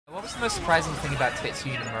What was the most surprising thing about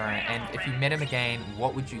Tetsuya Nomura, and if you met him again,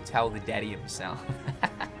 what would you tell the daddy himself?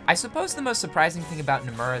 I suppose the most surprising thing about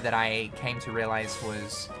Nomura that I came to realize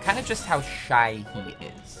was kind of just how shy he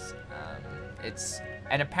is. It's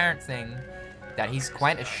an apparent thing that he's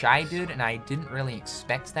quite a shy dude, and I didn't really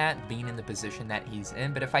expect that, being in the position that he's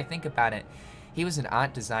in, but if I think about it, he was an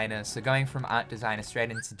art designer, so going from art designer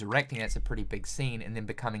straight into directing, that's a pretty big scene, and then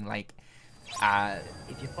becoming like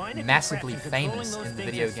massively famous in the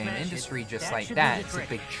video game industry just like that, it's a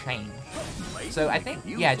big change. So I think,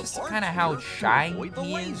 yeah, just kind of how shy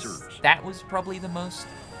he is, that was probably the most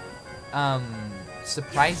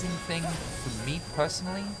surprising thing for me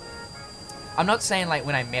personally. I'm not saying like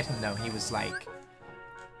when I met him though, he was like,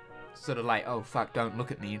 sort of like, oh fuck, don't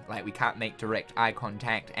look at me, like we can't make direct eye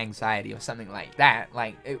contact, anxiety or something like that.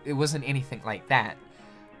 Like it wasn't anything like that.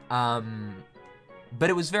 But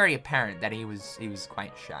it was very apparent that he was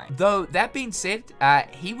quite shy. Though, that being said,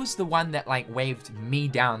 he was the one that like waved me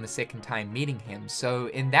down the second time meeting him. So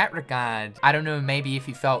in that regard, I don't know, maybe if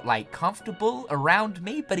he felt like comfortable around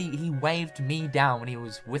me, but he waved me down when he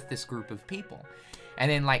was with this group of people. And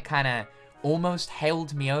then like kind of almost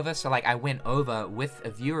hailed me over. So like I went over with a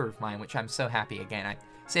viewer of mine, which I'm so happy again.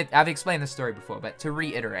 I've explained this story before, but to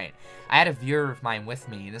reiterate, I had a viewer of mine with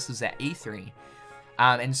me, and this was at E3.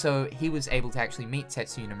 And so he was able to actually meet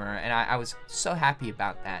Tetsuya Nomura, and I was so happy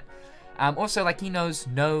about that. Also, like, he knows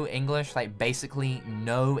no English, like, basically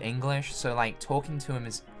no English, so, like, talking to him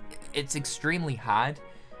it's extremely hard,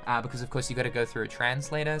 because, of course, you got to go through a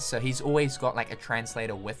translator, so he's always got, like, a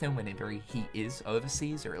translator with him whenever he is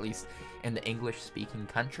overseas, or at least in the English-speaking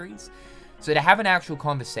countries. So to have an actual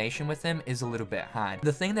conversation with him is a little bit hard.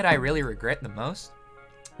 The thing that I really regret the most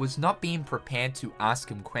was not being prepared to ask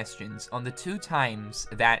him questions on the 2 times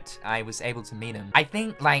that I was able to meet him. I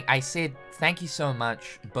think, like, I said thank you so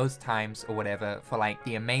much both times or whatever for, like,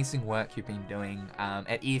 the amazing work you've been doing.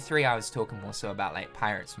 At E3, I was talking more so about, like,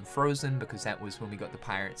 Pirates and Frozen, because that was when we got the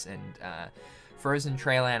Pirates and Frozen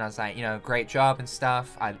trailer, and I was like, you know, great job and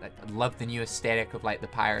stuff. I love the new aesthetic of, like, the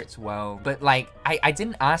Pirates world. But, like, I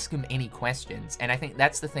didn't ask him any questions, and I think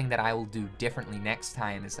that's the thing that I will do differently next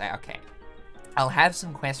time, is like, okay, I'll have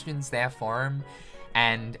some questions there for him,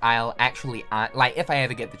 and I'll actually, like, if I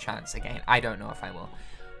ever get the chance again. I don't know if I will.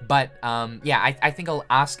 But, yeah, I think I'll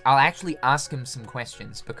actually ask him some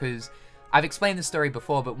questions, because I've explained this story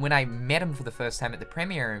before, but when I met him for the first time at the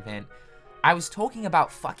premiere event, I was talking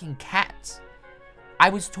about fucking cats. I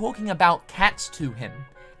was talking about cats to him,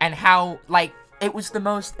 and how, like, it was the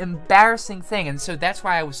most embarrassing thing, and so that's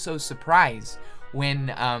why I was so surprised when,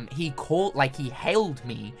 he hailed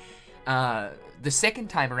me, the second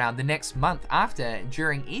time around, the next month after,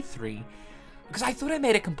 during E3, because I thought I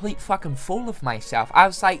made a complete fucking fool of myself. I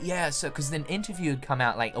was like, yeah, so, because an interview had come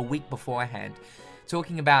out, like, a week beforehand,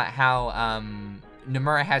 talking about how,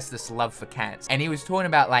 Nomura has this love for cats, and he was talking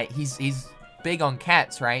about, like, he's big on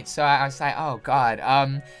cats, right? So I was like, oh god,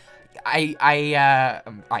 I'm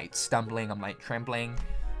like stumbling, I'm like trembling.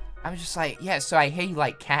 I was just like, yeah, so I hear you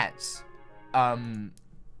like cats.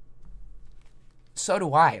 So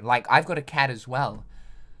do I. Like, I've got a cat as well.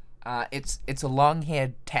 It's a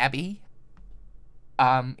long-haired tabby.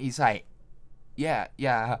 He's like, yeah,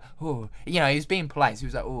 oh, you know, he's being polite. So he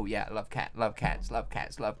was like, oh yeah, love cats, love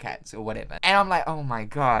cats, or whatever. And I'm like, oh my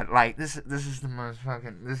god, like this is the most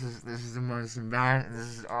fucking, this is the most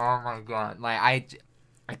embarrassing. Oh my god, like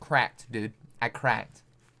I cracked, dude. I cracked.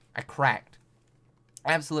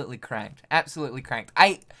 Absolutely cracked.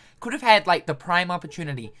 I could have had like the prime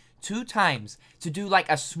opportunity 2 times to do like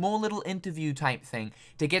a small little interview type thing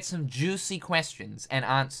to get some juicy questions and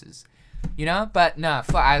answers, you know? But no,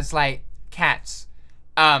 I was like, cats.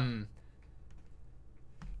 I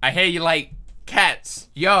hear you like cats.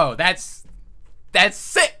 Yo, that's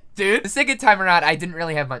sick, dude. The second time around, I didn't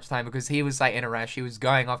really have much time because he was like in a rush. He was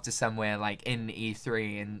going off to somewhere like in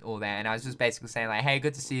E3 and all that, and I was just basically saying like, hey,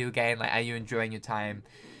 good to see you again. Like, are you enjoying your time?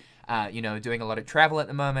 You know, doing a lot of travel at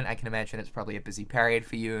the moment. I can imagine it's probably a busy period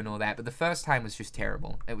for you and all that. But the first time was just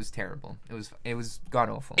terrible. It was terrible. It was god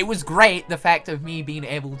awful. It was great, the fact of me being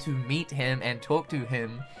able to meet him and talk to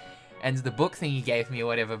him, and the book thing he gave me or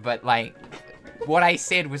whatever. But like, what I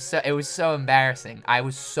said was it was so embarrassing. I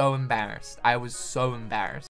was so embarrassed.